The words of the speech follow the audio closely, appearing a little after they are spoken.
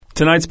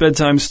Tonight's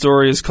bedtime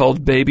story is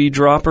called Baby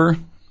Dropper,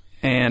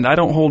 and I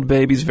don't hold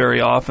babies very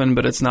often,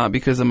 but it's not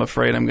because I'm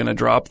afraid I'm going to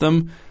drop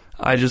them.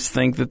 I just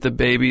think that the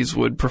babies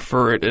would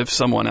prefer it if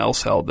someone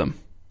else held them.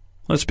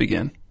 Let's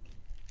begin.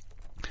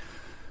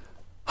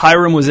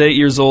 Hiram was 8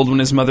 years old when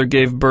his mother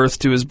gave birth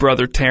to his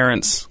brother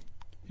Terrence.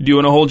 "Do you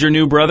want to hold your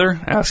new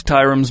brother?" asked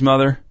Hiram's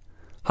mother.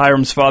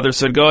 Hiram's father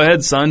said, "Go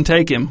ahead, son,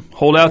 take him.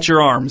 Hold out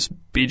your arms.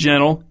 Be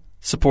gentle.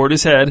 Support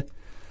his head."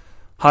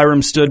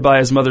 Hiram stood by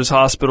his mother's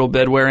hospital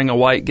bed wearing a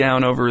white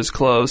gown over his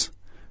clothes.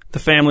 The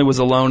family was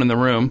alone in the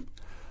room.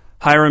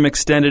 Hiram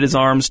extended his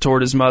arms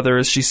toward his mother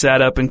as she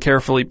sat up and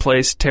carefully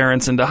placed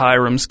Terrence into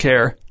Hiram's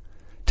care.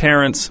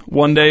 Terrence,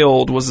 1 day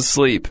old, was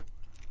asleep.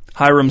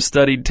 Hiram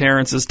studied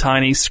Terrence's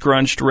tiny,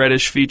 scrunched,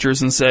 reddish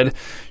features and said,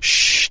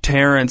 "Shh,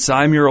 Terrence,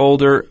 I'm your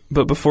older..."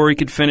 But before he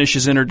could finish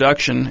his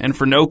introduction, and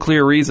for no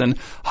clear reason,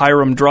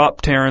 Hiram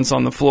dropped Terrence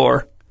on the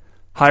floor.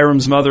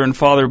 Hiram's mother and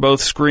father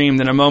both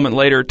screamed, and a moment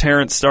later,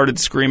 Terrence started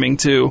screaming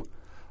too.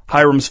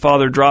 Hiram's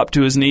father dropped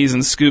to his knees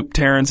and scooped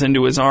Terrence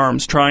into his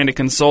arms, trying to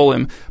console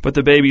him, but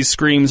the baby's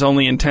screams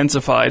only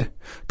intensified.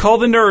 "Call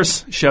the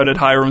nurse," shouted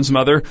Hiram's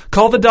mother.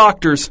 "Call the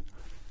doctors."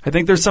 "I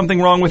think there's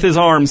something wrong with his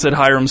arm," said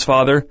Hiram's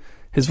father.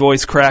 His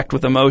voice cracked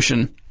with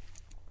emotion.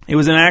 "It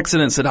was an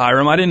accident," said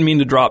Hiram. "I didn't mean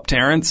to drop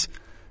Terrence."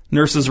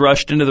 Nurses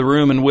rushed into the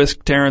room and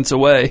whisked Terrence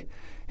away.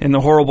 In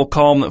the horrible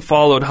calm that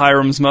followed,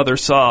 Hiram's mother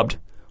sobbed.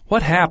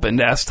 "What happened?"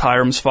 asked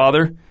Hiram's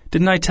father.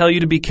 "Didn't I tell you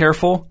to be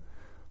careful?"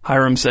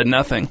 Hiram said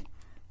nothing.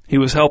 He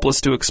was helpless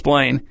to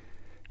explain.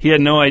 He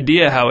had no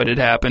idea how it had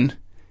happened.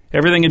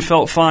 Everything had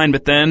felt fine,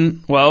 but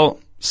then, well,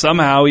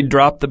 somehow he'd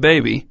dropped the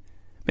baby.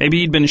 Maybe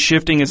he'd been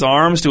shifting his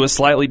arms to a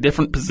slightly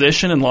different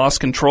position and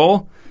lost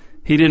control.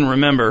 He didn't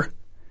remember.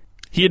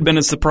 He had been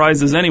as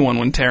surprised as anyone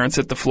when Terrence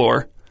hit the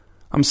floor.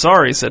 "I'm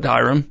sorry," said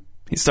Hiram.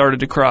 He started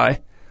to cry.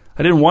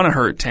 "I didn't want to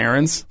hurt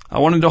Terrence. I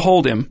wanted to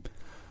hold him."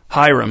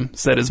 "Hiram,"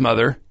 said his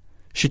mother.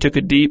 She took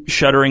a deep,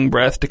 shuddering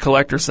breath to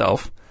collect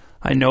herself.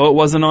 "I know it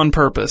wasn't on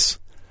purpose."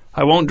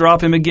 "I won't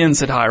drop him again,"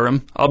 said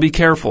Hiram. "I'll be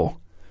careful."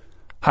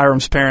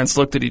 Hiram's parents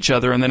looked at each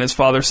other, and then his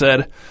father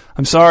said,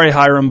 "I'm sorry,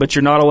 Hiram, but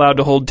you're not allowed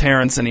to hold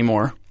Terrence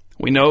anymore.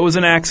 We know it was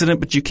an accident,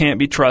 but you can't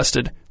be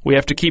trusted. We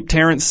have to keep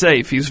Terrence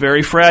safe. He's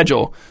very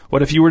fragile.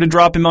 What if you were to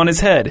drop him on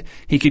his head?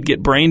 He could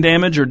get brain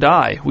damage or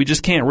die. We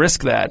just can't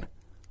risk that."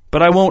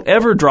 "But I won't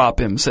ever drop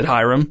him," said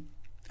Hiram.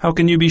 "How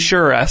can you be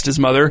sure?" asked his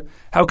mother.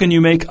 "How can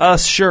you make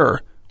us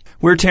sure?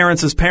 We're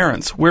Terrence's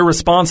parents. We're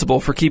responsible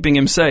for keeping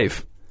him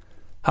safe."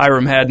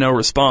 Hiram had no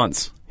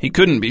response. He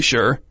couldn't be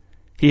sure.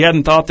 He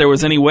hadn't thought there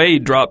was any way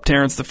he'd drop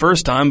Terrence the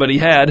first time, but he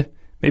had.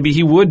 Maybe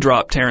he would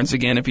drop Terrence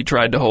again if he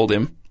tried to hold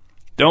him.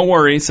 "Don't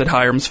worry," said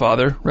Hiram's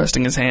father,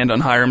 resting his hand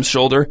on Hiram's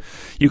shoulder.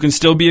 "You can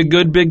still be a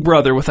good big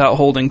brother without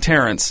holding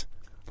Terrence."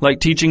 "Like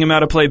teaching him how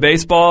to play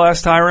baseball?"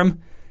 asked Hiram.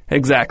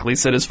 "Exactly,"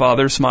 said his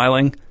father,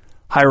 smiling.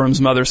 Hiram's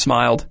mother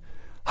smiled.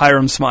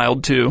 Hiram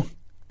smiled too.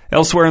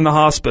 Elsewhere in the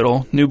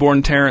hospital,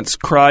 newborn Terrence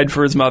cried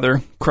for his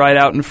mother, cried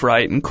out in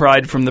fright, and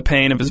cried from the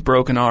pain of his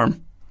broken arm.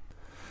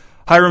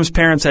 Hiram's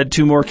parents had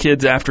 2 more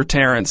kids after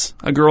Terrence,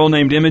 a girl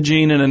named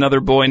Imogene and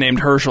another boy named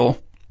Herschel.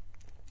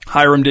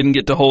 Hiram didn't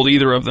get to hold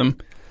either of them.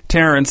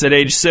 Terrence, at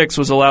age 6,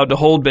 was allowed to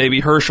hold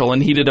baby Herschel,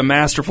 and he did a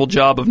masterful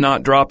job of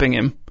not dropping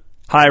him.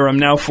 Hiram,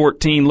 now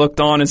 14, looked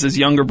on as his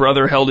younger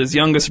brother held his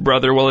youngest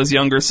brother while his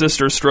younger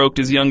sister stroked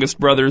his youngest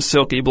brother's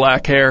silky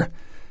black hair.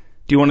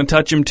 "Do you want to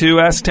touch him too?"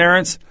 asked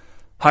Terrence.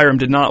 Hiram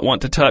did not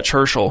want to touch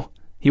Herschel.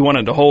 He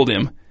wanted to hold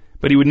him,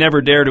 but he would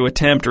never dare to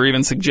attempt or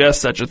even suggest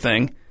such a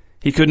thing.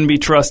 He couldn't be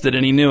trusted,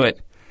 and he knew it.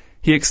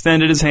 He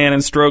extended his hand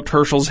and stroked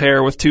Herschel's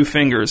hair with 2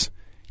 fingers.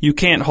 "You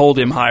can't hold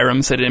him,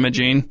 Hiram," said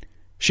Imogene.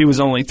 She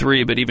was only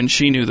 3, but even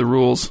she knew the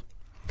rules.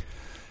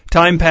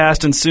 Time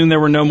passed, and soon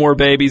there were no more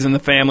babies in the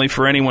family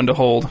for anyone to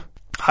hold.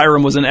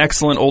 Hiram was an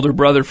excellent older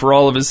brother for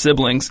all of his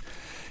siblings.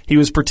 He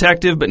was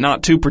protective, but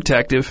not too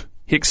protective.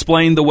 He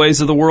explained the ways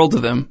of the world to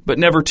them, but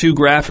never too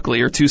graphically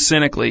or too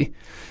cynically.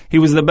 He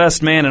was the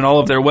best man in all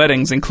of their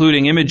weddings,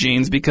 including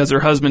Imogene's, because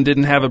her husband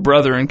didn't have a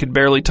brother and could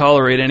barely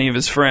tolerate any of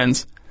his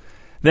friends.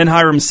 Then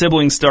Hiram's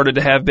siblings started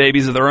to have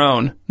babies of their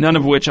own, none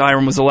of which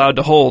Hiram was allowed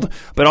to hold,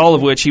 but all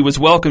of which he was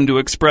welcome to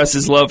express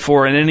his love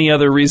for in any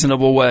other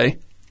reasonable way.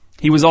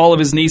 He was all of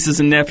his nieces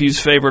and nephews'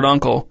 favorite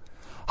uncle.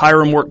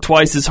 Hiram worked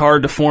twice as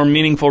hard to form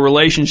meaningful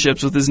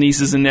relationships with his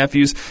nieces and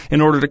nephews in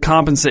order to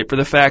compensate for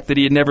the fact that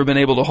he had never been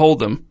able to hold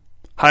them.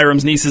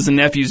 Hiram's nieces and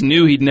nephews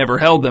knew he'd never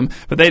held them,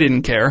 but they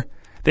didn't care.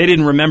 They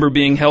didn't remember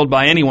being held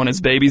by anyone as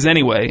babies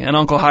anyway, and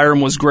Uncle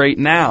Hiram was great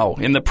now,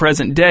 in the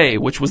present day,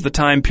 which was the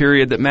time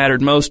period that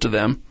mattered most to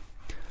them.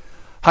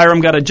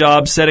 Hiram got a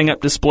job setting up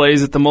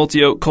displays at the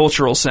Multi-Oak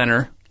Cultural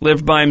Center,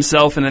 lived by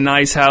himself in a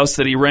nice house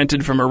that he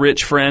rented from a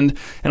rich friend,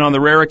 and on the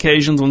rare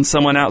occasions when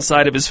someone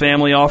outside of his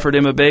family offered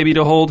him a baby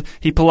to hold,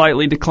 he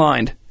politely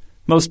declined.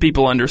 Most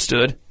people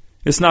understood.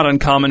 It's not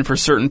uncommon for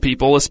certain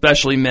people,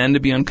 especially men,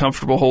 to be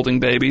uncomfortable holding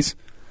babies.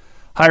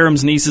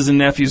 Hiram's nieces and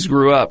nephews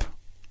grew up.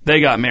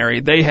 They got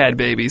married, they had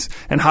babies,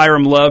 and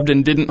Hiram loved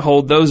and didn't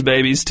hold those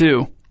babies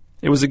too.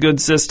 It was a good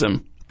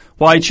system.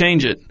 Why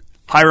change it?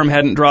 Hiram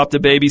hadn't dropped a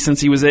baby since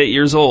he was 8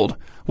 years old.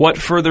 What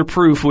further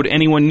proof would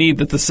anyone need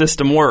that the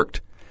system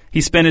worked? He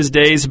spent his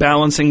days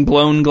balancing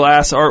blown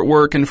glass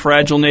artwork and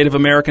fragile Native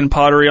American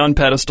pottery on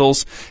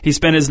pedestals. He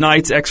spent his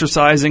nights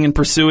exercising and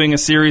pursuing a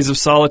series of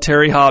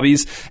solitary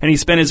hobbies, and he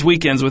spent his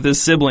weekends with his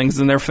siblings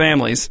and their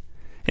families.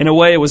 In a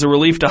way, it was a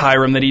relief to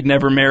Hiram that he'd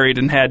never married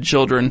and had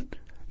children.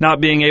 Not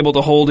being able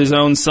to hold his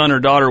own son or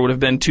daughter would have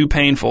been too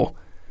painful.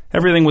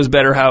 Everything was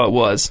better how it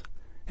was.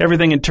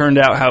 Everything had turned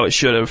out how it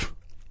should have.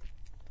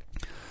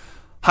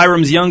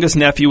 Hiram's youngest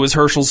nephew was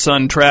Herschel's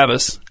son,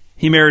 Travis.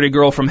 He married a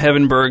girl from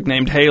Heavenburg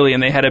named Haley,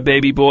 and they had a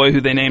baby boy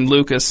who they named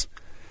Lucas.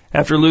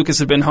 After Lucas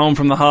had been home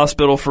from the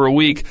hospital for a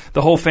week,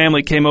 the whole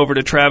family came over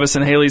to Travis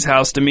and Haley's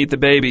house to meet the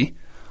baby.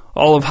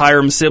 All of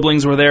Hiram's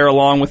siblings were there,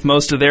 along with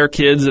most of their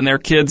kids and their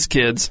kids'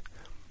 kids.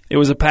 It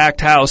was a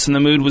packed house, and the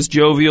mood was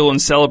jovial and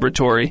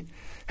celebratory.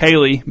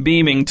 Haley,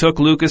 beaming, took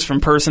Lucas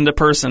from person to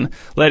person,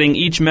 letting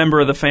each member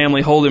of the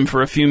family hold him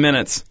for a few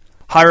minutes.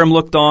 Hiram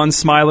looked on,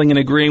 smiling and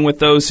agreeing with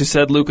those who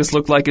said Lucas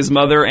looked like his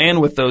mother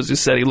and with those who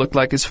said he looked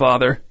like his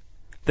father.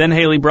 Then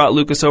Haley brought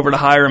Lucas over to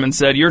Hiram and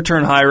said, "Your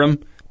turn, Hiram."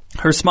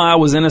 Her smile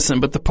was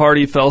innocent, but the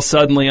party fell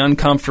suddenly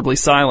uncomfortably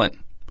silent.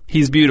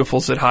 "He's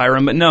beautiful," said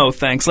Hiram, "but no,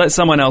 thanks. Let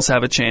someone else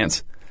have a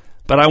chance."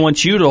 "But I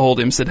want you to hold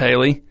him," said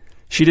Haley.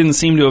 She didn't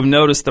seem to have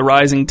noticed the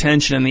rising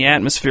tension in the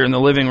atmosphere in the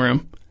living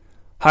room.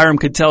 Hiram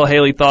could tell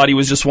Haley thought he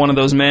was just one of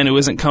those men who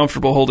isn't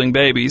comfortable holding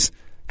babies.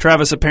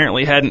 Travis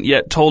apparently hadn't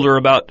yet told her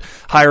about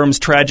Hiram's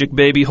tragic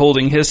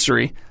baby-holding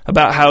history,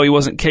 about how he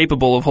wasn't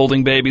capable of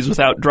holding babies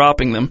without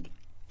dropping them.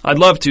 "I'd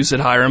love to,"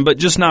 said Hiram, "but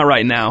just not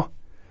right now."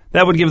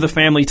 That would give the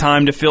family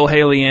time to fill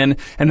Haley in,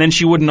 and then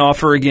she wouldn't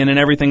offer again and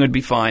everything would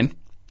be fine.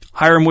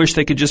 Hiram wished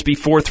they could just be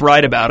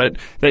forthright about it,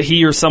 that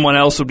he or someone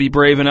else would be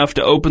brave enough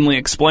to openly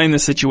explain the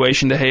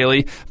situation to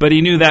Haley, but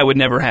he knew that would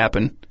never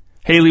happen.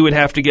 Haley would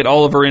have to get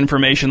all of her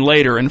information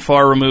later and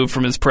far removed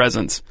from his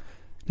presence.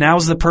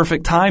 "Now's the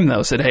perfect time,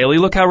 though," said Haley.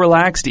 "Look how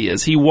relaxed he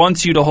is. He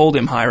wants you to hold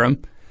him, Hiram."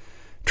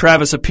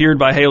 Travis appeared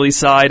by Haley's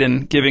side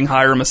and, giving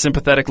Hiram a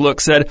sympathetic look,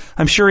 said,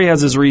 "I'm sure he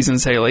has his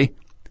reasons, Haley."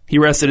 He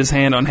rested his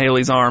hand on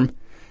Haley's arm.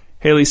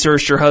 Haley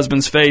searched her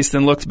husband's face,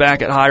 then looked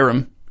back at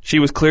Hiram. She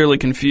was clearly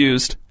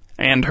confused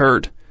and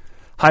hurt.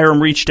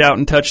 Hiram reached out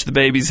and touched the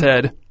baby's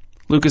head.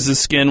 Lucas's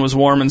skin was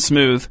warm and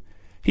smooth.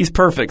 "He's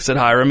perfect," said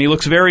Hiram. "He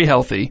looks very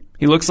healthy.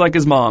 He looks like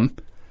his mom."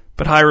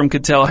 But Hiram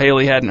could tell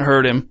Haley hadn't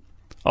heard him.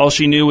 All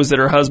she knew was that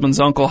her husband's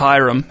Uncle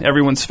Hiram,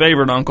 everyone's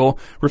favorite uncle,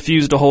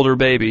 refused to hold her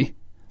baby.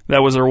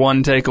 That was her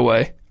one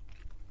takeaway.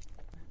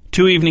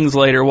 2 evenings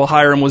later, while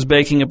Hiram was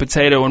baking a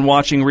potato and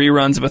watching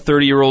reruns of a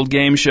 30-year-old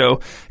game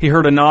show, he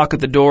heard a knock at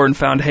the door and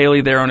found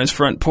Haley there on his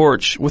front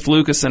porch, with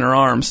Lucas in her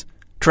arms.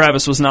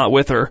 Travis was not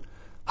with her.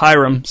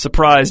 Hiram,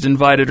 surprised,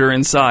 invited her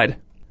inside.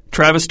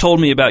 "Travis told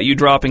me about you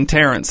dropping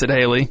Terrence," said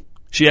Haley.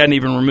 She hadn't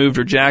even removed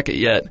her jacket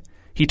yet.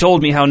 "He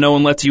told me how no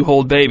one lets you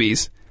hold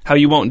babies, how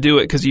you won't do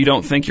it because you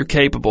don't think you're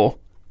capable."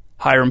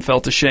 Hiram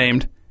felt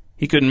ashamed.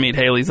 He couldn't meet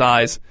Haley's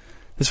eyes.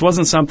 This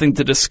wasn't something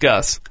to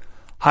discuss.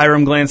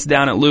 Hiram glanced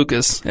down at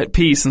Lucas, at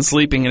peace and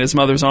sleeping in his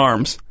mother's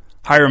arms.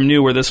 Hiram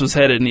knew where this was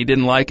headed, and he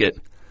didn't like it.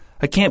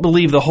 "I can't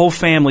believe the whole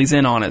family's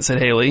in on it,"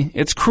 said Haley.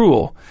 "It's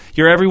cruel.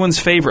 You're everyone's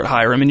favorite,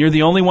 Hiram, and you're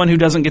the only one who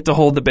doesn't get to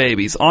hold the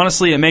babies.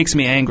 Honestly, it makes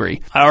me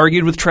angry. I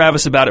argued with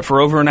Travis about it for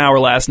over an hour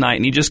last night,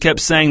 and he just kept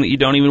saying that you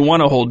don't even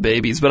want to hold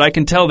babies, but I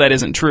can tell that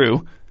isn't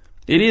true."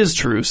 "It is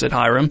true," said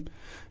Hiram.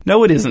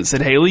 "No, it isn't,"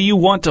 said Haley. "You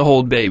want to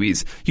hold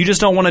babies. You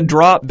just don't want to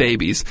drop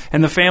babies,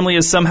 and the family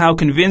has somehow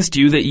convinced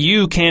you that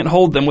you can't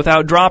hold them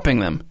without dropping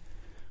them."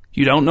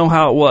 "You don't know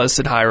how it was,"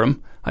 said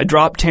Hiram. "I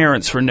dropped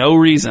Terrence for no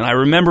reason. I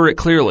remember it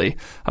clearly.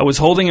 I was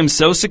holding him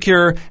so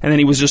secure, and then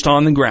he was just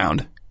on the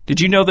ground.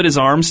 Did you know that his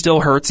arm still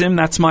hurts him?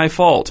 That's my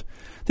fault."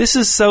 "This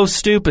is so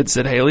stupid,"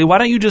 said Haley. "Why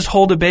don't you just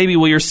hold a baby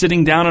while you're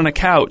sitting down on a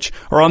couch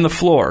or on the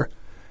floor?"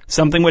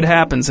 "Something would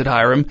happen," said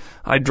Hiram.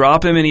 "I'd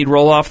drop him and he'd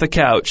roll off the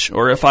couch.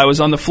 Or if I was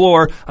on the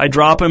floor, I'd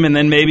drop him and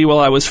then maybe while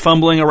I was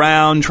fumbling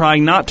around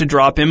trying not to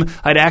drop him,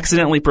 I'd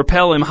accidentally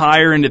propel him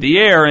higher into the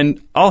air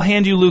and—" "I'll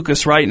hand you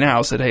Lucas right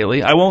now," said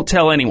Haley. "I won't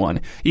tell anyone.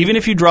 Even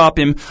if you drop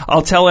him,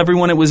 I'll tell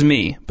everyone it was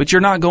me. But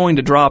you're not going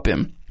to drop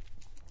him."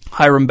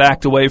 Hiram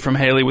backed away from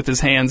Haley with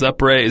his hands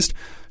upraised.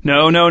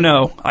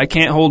 No, I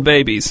can't hold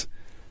babies."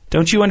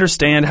 "Don't you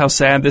understand how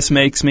sad this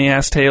makes me?"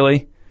 asked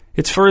Haley.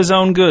 "It's for his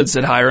own good,"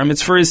 said Hiram.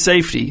 "It's for his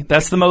safety.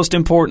 That's the most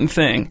important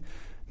thing."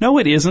 "No,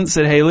 it isn't,"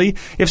 said Haley.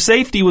 "If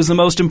safety was the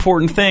most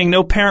important thing,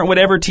 no parent would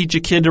ever teach a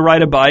kid to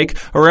ride a bike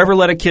or ever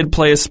let a kid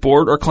play a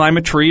sport or climb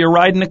a tree or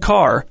ride in a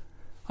car."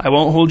 "I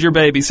won't hold your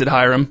baby," said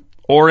Hiram.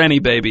 "Or any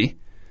baby."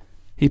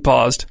 He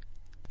paused.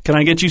 "Can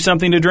I get you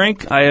something to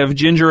drink? I have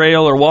ginger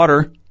ale or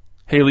water."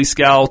 Haley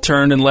scowled,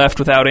 turned, and left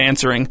without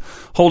answering,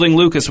 holding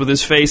Lucas with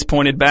his face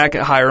pointed back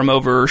at Hiram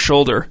over her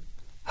shoulder.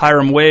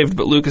 Hiram waved,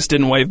 but Lucas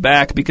didn't wave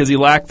back because he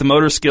lacked the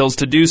motor skills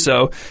to do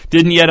so,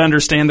 didn't yet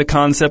understand the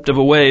concept of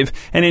a wave,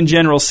 and in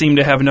general seemed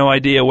to have no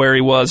idea where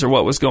he was or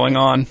what was going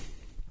on.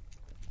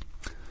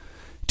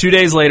 2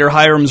 days later,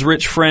 Hiram's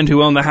rich friend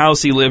who owned the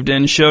house he lived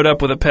in showed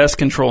up with a pest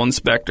control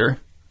inspector.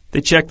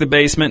 They checked the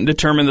basement and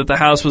determined that the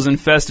house was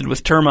infested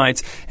with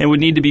termites and would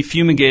need to be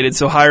fumigated,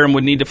 so Hiram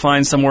would need to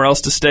find somewhere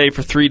else to stay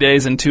for 3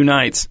 days and 2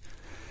 nights.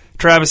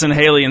 Travis and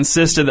Haley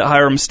insisted that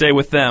Hiram stay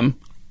with them.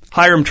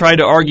 Hiram tried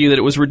to argue that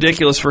it was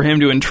ridiculous for him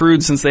to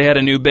intrude since they had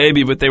a new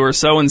baby, but they were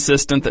so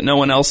insistent that no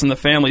one else in the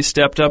family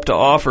stepped up to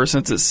offer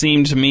since it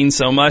seemed to mean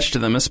so much to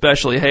them,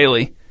 especially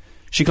Haley.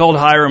 She called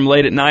Hiram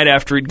late at night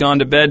after he'd gone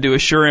to bed to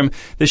assure him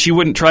that she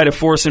wouldn't try to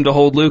force him to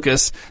hold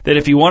Lucas, that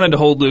if he wanted to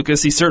hold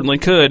Lucas, he certainly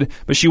could,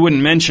 but she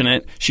wouldn't mention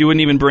it. She wouldn't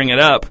even bring it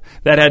up.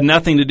 That had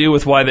nothing to do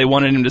with why they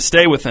wanted him to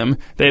stay with them.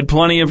 They had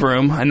plenty of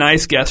room, a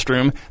nice guest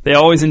room. They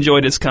always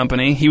enjoyed his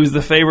company. He was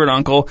the favorite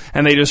uncle,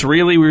 and they just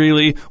really,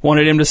 really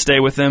wanted him to stay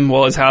with them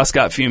while his house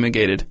got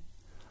fumigated.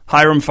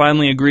 Hiram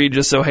finally agreed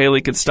just so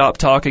Haley could stop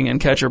talking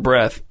and catch her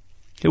breath.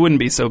 It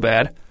wouldn't be so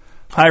bad.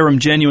 Hiram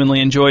genuinely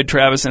enjoyed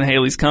Travis and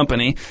Haley's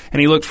company, and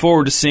he looked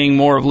forward to seeing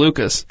more of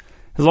Lucas.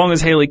 As long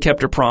as Haley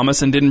kept her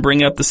promise and didn't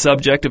bring up the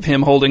subject of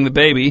him holding the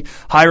baby,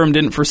 Hiram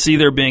didn't foresee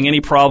there being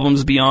any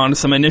problems beyond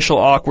some initial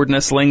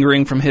awkwardness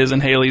lingering from his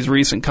and Haley's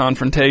recent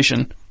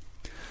confrontation.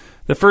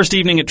 The first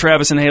evening at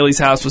Travis and Haley's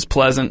house was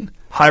pleasant.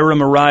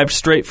 Hiram arrived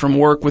straight from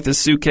work with his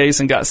suitcase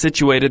and got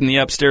situated in the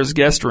upstairs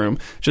guest room,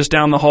 just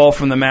down the hall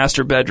from the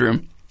master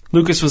bedroom.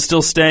 Lucas was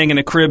still staying in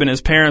a crib in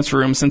his parents'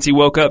 room since he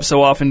woke up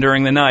so often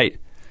during the night.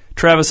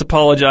 Travis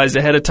apologized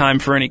ahead of time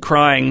for any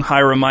crying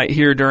Hiram might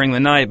hear during the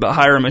night, but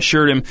Hiram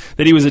assured him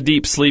that he was a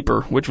deep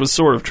sleeper, which was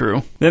sort of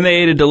true. Then they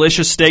ate a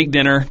delicious steak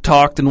dinner,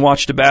 talked, and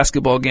watched a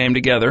basketball game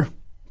together.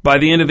 By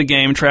the end of the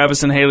game,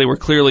 Travis and Haley were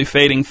clearly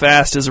fading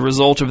fast as a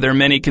result of their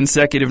many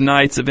consecutive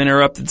nights of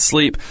interrupted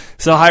sleep,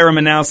 so Hiram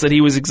announced that he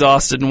was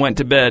exhausted and went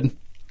to bed.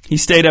 He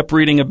stayed up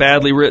reading a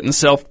badly written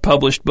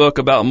self-published book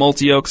about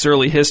Multi-Oaks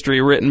early history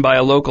written by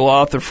a local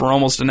author for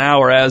almost an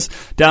hour as,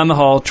 down the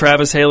hall,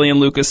 Travis, Haley, and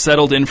Lucas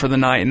settled in for the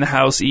night and the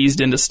house eased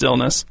into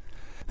stillness.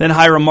 Then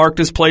Hiram marked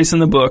his place in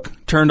the book,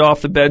 turned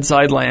off the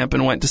bedside lamp,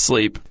 and went to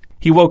sleep.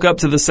 He woke up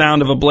to the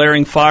sound of a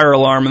blaring fire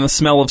alarm and the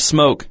smell of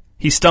smoke.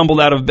 He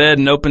stumbled out of bed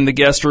and opened the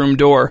guest room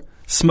door.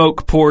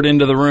 Smoke poured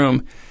into the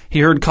room. He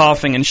heard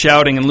coughing and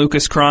shouting and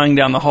Lucas crying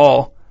down the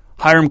hall.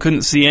 Hiram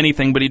couldn't see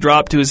anything, but he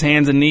dropped to his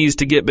hands and knees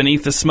to get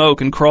beneath the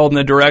smoke and crawled in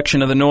the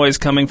direction of the noise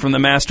coming from the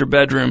master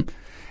bedroom.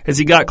 As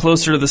he got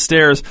closer to the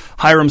stairs,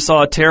 Hiram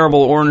saw a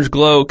terrible orange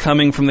glow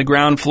coming from the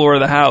ground floor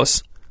of the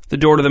house. The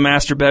door to the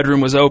master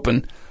bedroom was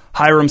open.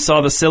 Hiram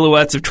saw the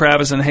silhouettes of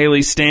Travis and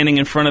Haley standing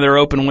in front of their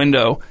open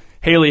window.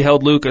 Haley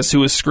held Lucas,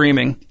 who was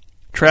screaming.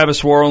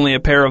 Travis wore only a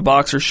pair of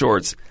boxer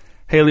shorts.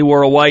 Haley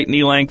wore a white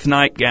knee-length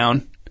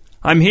nightgown.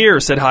 "I'm here,"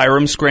 said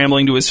Hiram,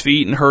 scrambling to his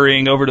feet and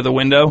hurrying over to the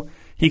window.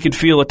 He could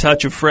feel a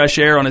touch of fresh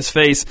air on his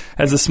face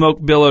as the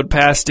smoke billowed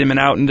past him and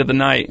out into the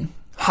night.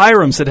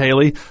 "Hiram," said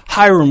Haley.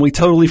 "Hiram, we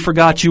totally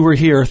forgot you were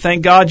here.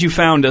 Thank God you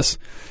found us."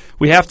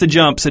 "We have to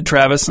jump," said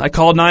Travis. "I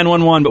called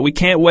 911, but we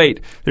can't wait.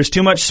 There's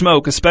too much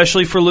smoke,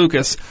 especially for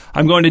Lucas.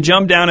 I'm going to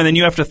jump down, and then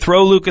you have to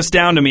throw Lucas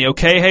down to me,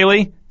 okay,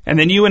 Haley? And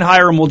then you and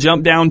Hiram will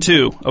jump down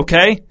too,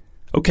 okay?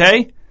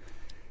 Okay?"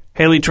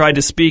 Haley tried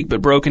to speak,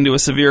 but broke into a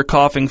severe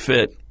coughing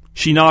fit.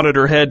 She nodded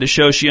her head to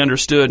show she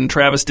understood, and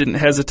Travis didn't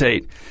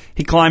hesitate.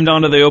 He climbed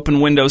onto the open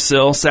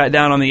windowsill, sat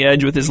down on the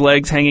edge with his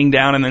legs hanging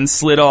down, and then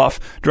slid off,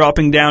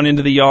 dropping down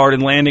into the yard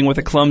and landing with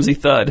a clumsy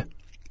thud.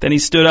 Then he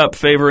stood up,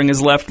 favoring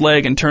his left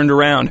leg, and turned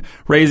around,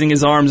 raising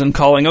his arms and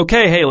calling,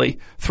 "Okay, Haley,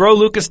 throw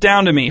Lucas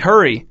down to me,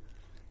 hurry!"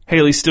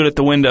 Haley stood at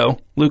the window.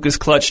 Lucas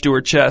clutched to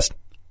her chest.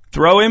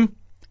 "Throw him?"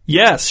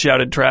 "Yes,"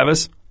 shouted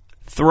Travis.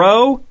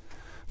 "Throw?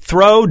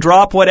 Throw,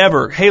 drop,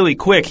 whatever. Haley,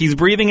 quick, he's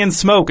breathing in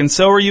smoke, and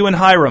so are you and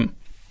Hiram."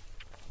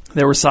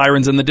 There were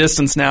sirens in the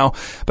distance now,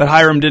 but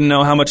Hiram didn't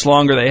know how much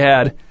longer they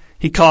had.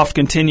 He coughed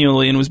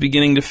continually and was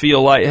beginning to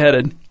feel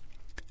lightheaded.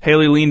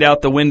 Haley leaned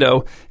out the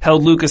window,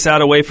 held Lucas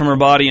out away from her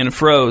body, and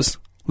froze.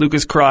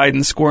 Lucas cried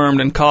and squirmed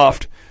and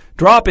coughed.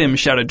 "Drop him,"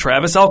 shouted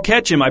Travis. "I'll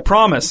catch him, I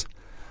promise."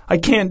 "I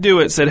can't do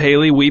it," said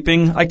Haley,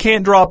 weeping. "I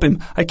can't drop him.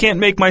 I can't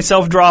make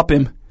myself drop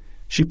him."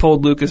 She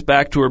pulled Lucas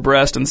back to her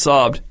breast and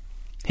sobbed.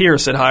 "Here,"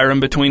 said Hiram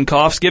between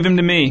coughs, "give him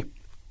to me."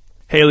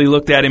 Haley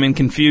looked at him in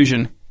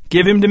confusion.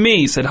 "Give him to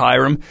me," said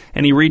Hiram,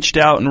 and he reached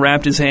out and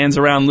wrapped his hands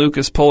around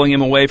Lucas, pulling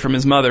him away from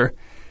his mother.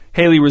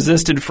 Haley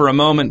resisted for a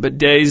moment, but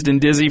dazed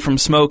and dizzy from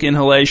smoke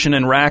inhalation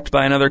and racked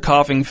by another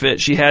coughing fit,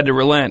 she had to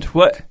relent.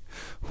 What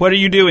are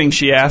you doing?"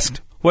 she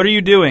asked. "What are you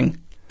doing?"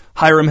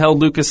 Hiram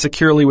held Lucas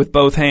securely with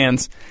both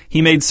hands.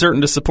 He made certain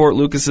to support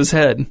Lucas's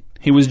head.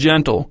 He was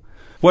gentle.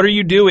 "What are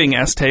you doing?"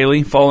 asked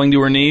Haley, falling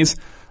to her knees.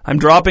 "I'm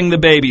dropping the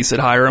baby," said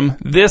Hiram.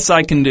 "This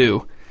I can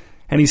do."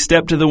 And he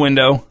stepped to the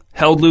window,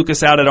 held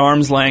Lucas out at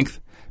arm's length,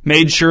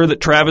 made sure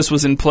that Travis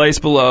was in place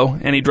below,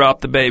 and he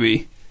dropped the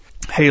baby.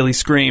 Haley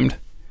screamed.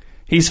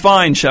 "He's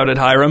fine," shouted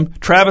Hiram.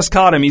 "Travis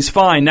caught him. He's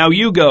fine. Now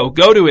you go.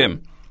 Go to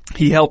him."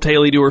 He helped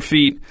Haley to her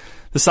feet.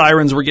 The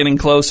sirens were getting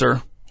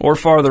closer, or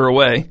farther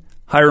away.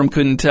 Hiram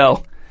couldn't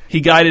tell. He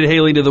guided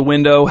Haley to the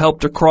window,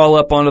 helped her crawl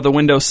up onto the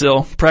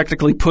windowsill,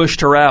 practically pushed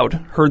her out,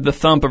 heard the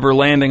thump of her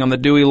landing on the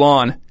dewy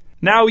lawn.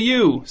 "Now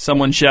you!"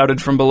 someone shouted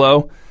from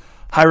below.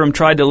 Hiram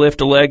tried to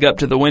lift a leg up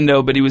to the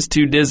window, but he was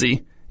too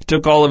dizzy. It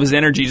took all of his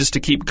energy just to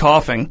keep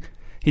coughing.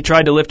 He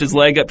tried to lift his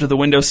leg up to the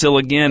windowsill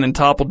again and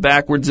toppled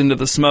backwards into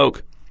the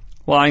smoke.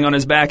 Lying on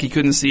his back, he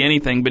couldn't see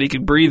anything, but he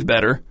could breathe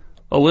better.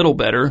 A little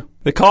better.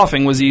 The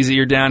coughing was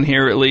easier down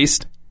here, at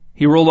least.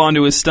 He rolled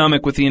onto his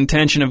stomach with the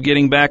intention of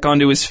getting back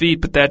onto his feet,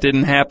 but that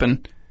didn't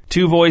happen.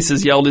 2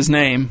 voices yelled his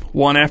name,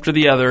 one after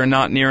the other, and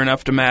not near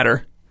enough to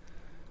matter.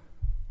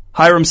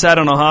 Hiram sat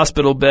on a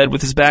hospital bed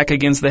with his back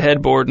against the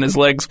headboard and his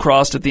legs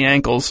crossed at the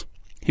ankles.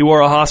 He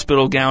wore a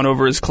hospital gown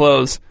over his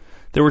clothes.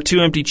 There were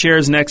 2 empty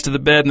chairs next to the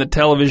bed, and the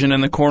television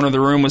in the corner of the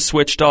room was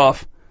switched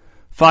off.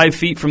 5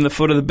 feet from the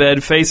foot of the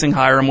bed, facing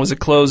Hiram, was a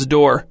closed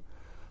door.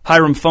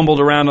 Hiram fumbled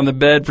around on the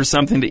bed for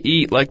something to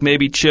eat, like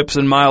maybe chips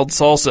and mild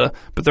salsa,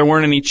 but there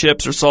weren't any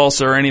chips or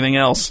salsa or anything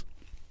else.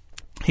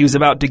 He was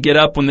about to get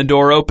up when the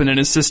door opened and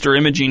his sister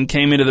Imogene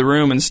came into the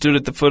room and stood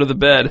at the foot of the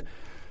bed.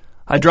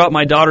 I dropped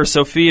my daughter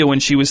Sophia when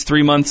she was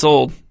 3 months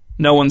old.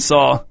 No one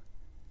saw.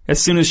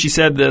 As soon as she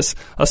said this,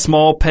 a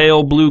small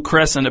pale blue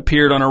crescent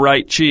appeared on her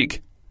right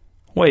cheek.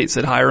 "Wait,"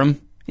 said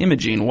Hiram.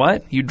 "Imogene,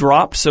 what? You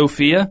dropped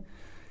Sophia?"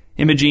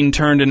 Imogene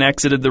turned and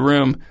exited the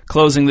room,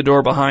 closing the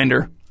door behind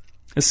her.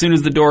 As soon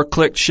as the door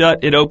clicked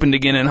shut, it opened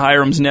again and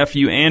Hiram's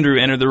nephew Andrew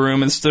entered the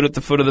room and stood at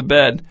the foot of the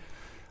bed.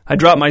 I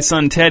dropped my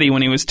son Teddy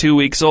when he was 2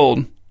 weeks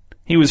old.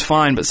 He was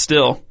fine, but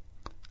still.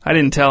 I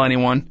didn't tell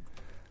anyone.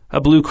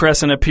 A blue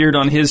crescent appeared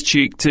on his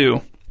cheek,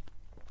 too.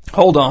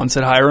 "Hold on,"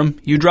 said Hiram.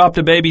 "You dropped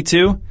a baby,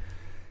 too?"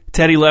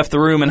 Teddy left the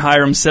room and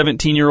Hiram's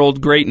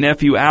 17-year-old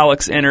great-nephew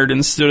Alex entered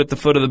and stood at the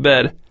foot of the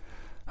bed.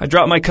 "I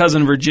dropped my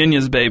cousin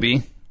Virginia's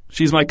baby.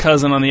 She's my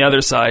cousin on the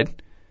other side.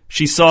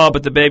 She saw,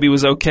 but the baby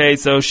was okay,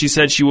 so she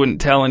said she wouldn't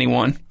tell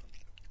anyone."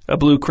 A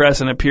blue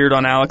crescent appeared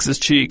on Alex's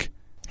cheek.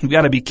 "You've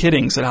got to be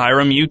kidding," said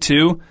Hiram. "You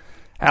too?"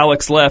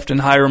 Alex left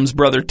and Hiram's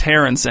brother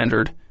Terrence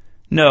entered.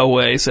 "No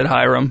way," said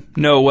Hiram.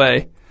 "No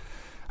way.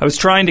 I was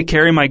trying to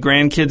carry my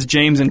grandkids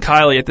James and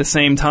Kylie at the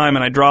same time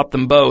and I dropped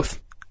them both."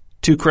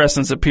 2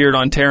 crescents appeared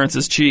on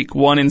Terrence's cheek,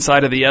 one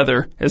inside of the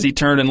other, as he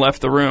turned and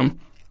left the room.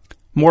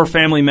 More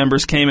family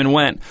members came and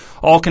went,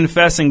 all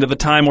confessing to the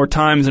time or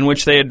times in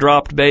which they had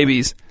dropped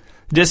babies.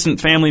 Distant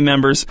family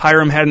members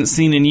Hiram hadn't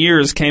seen in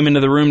years came into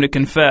the room to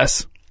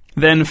confess.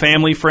 Then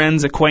family,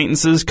 friends,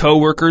 acquaintances,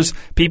 co-workers,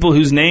 people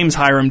whose names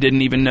Hiram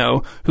didn't even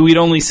know, who he'd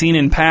only seen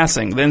in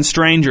passing, then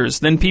strangers,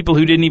 then people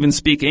who didn't even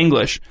speak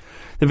English.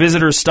 The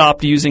visitors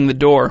stopped using the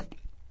door.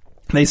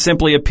 They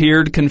simply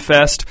appeared,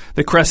 confessed,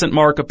 the crescent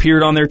mark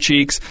appeared on their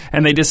cheeks,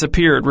 and they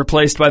disappeared,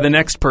 replaced by the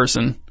next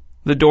person.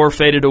 The door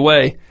faded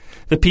away.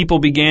 The people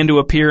began to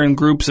appear in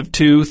groups of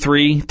 2,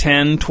 3,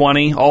 10,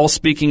 20, all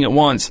speaking at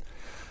once.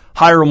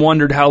 Hiram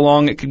wondered how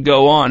long it could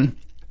go on.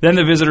 Then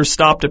the visitors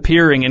stopped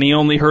appearing, and he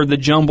only heard the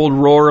jumbled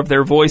roar of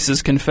their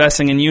voices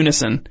confessing in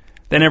unison.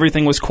 Then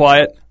everything was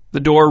quiet. The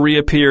door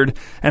reappeared,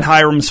 and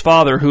Hiram's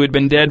father, who had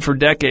been dead for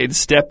decades,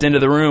 stepped into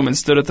the room and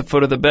stood at the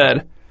foot of the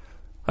bed.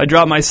 "I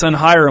dropped my son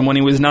Hiram when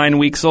he was 9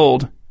 weeks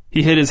old.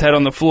 He hit his head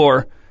on the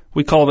floor.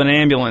 We called an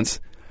ambulance.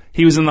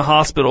 He was in the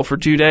hospital for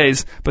 2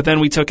 days, but then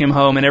we took him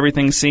home and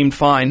everything seemed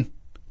fine.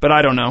 But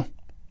I don't know."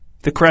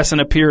 The crescent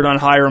appeared on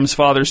Hiram's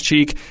father's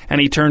cheek, and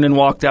he turned and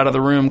walked out of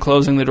the room,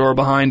 closing the door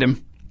behind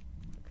him.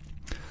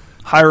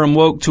 Hiram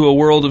woke to a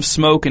world of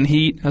smoke and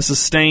heat, a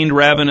sustained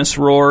ravenous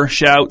roar,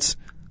 shouts.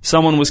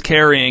 Someone was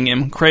carrying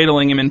him,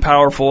 cradling him in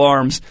powerful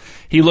arms.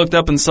 He looked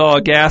up and saw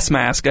a gas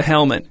mask, a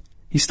helmet.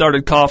 He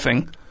started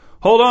coughing.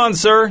 "Hold on,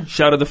 sir,"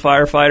 shouted the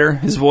firefighter,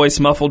 his voice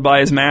muffled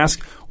by his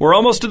mask. "We're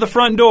almost to the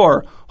front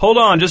door. Hold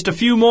on, just a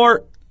few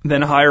more."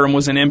 Then Hiram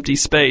was in empty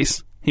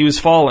space. He was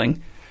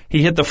falling.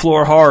 He hit the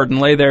floor hard and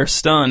lay there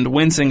stunned,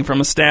 wincing from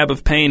a stab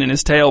of pain in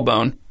his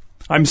tailbone.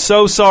 "I'm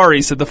so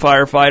sorry," said the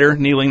firefighter,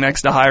 kneeling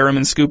next to Hiram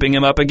and scooping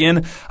him up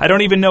again. "I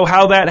don't even know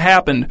how that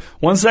happened.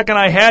 1 second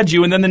I had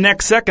you, and then the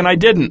next second I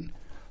didn't."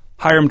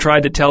 Hiram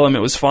tried to tell him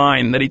it was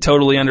fine, that he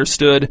totally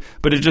understood,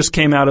 but it just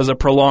came out as a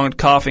prolonged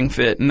coughing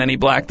fit, and then he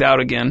blacked out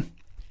again.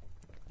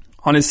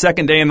 On his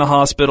second day in the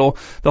hospital,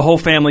 the whole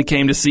family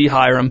came to see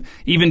Hiram,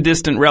 even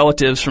distant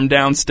relatives from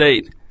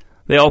downstate.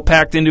 They all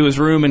packed into his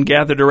room and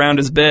gathered around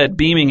his bed,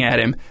 beaming at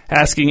him,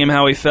 asking him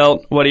how he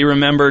felt, what he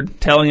remembered,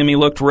 telling him he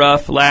looked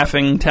rough,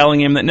 laughing, telling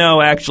him that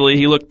no, actually,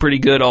 he looked pretty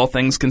good, all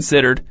things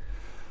considered.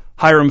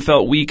 Hiram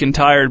felt weak and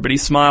tired, but he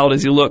smiled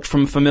as he looked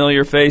from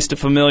familiar face to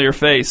familiar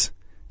face.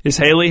 "Is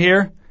Haley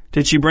here?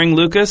 Did she bring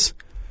Lucas?"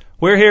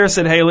 "We're here,"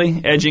 said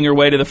Haley, edging her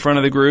way to the front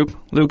of the group,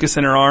 Lucas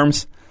in her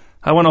arms.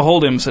 "I want to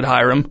hold him," said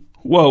Hiram.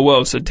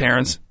 Whoa, said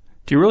Terrence.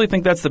 "Do you really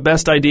think that's the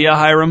best idea,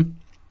 Hiram?"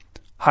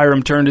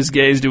 Hiram turned his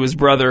gaze to his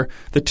brother,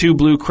 the 2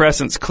 blue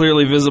crescents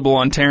clearly visible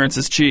on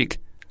Terrence's cheek.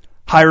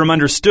 Hiram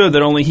understood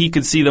that only he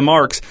could see the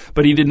marks,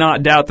 but he did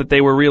not doubt that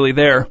they were really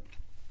there.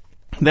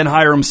 Then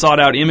Hiram sought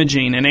out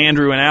Imogene and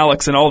Andrew and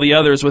Alex and all the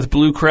others with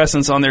blue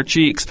crescents on their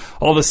cheeks,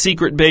 all the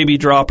secret baby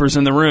droppers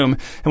in the room,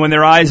 and when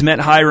their eyes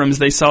met Hiram's,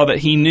 they saw that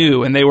he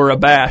knew, and they were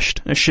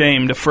abashed,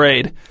 ashamed,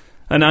 afraid.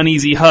 An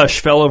uneasy hush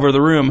fell over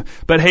the room,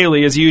 but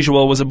Haley, as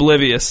usual, was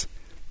oblivious.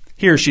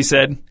 "Here," she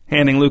said,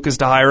 handing Lucas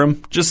to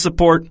Hiram. "Just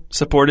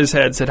support his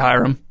head," said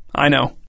Hiram. "I know."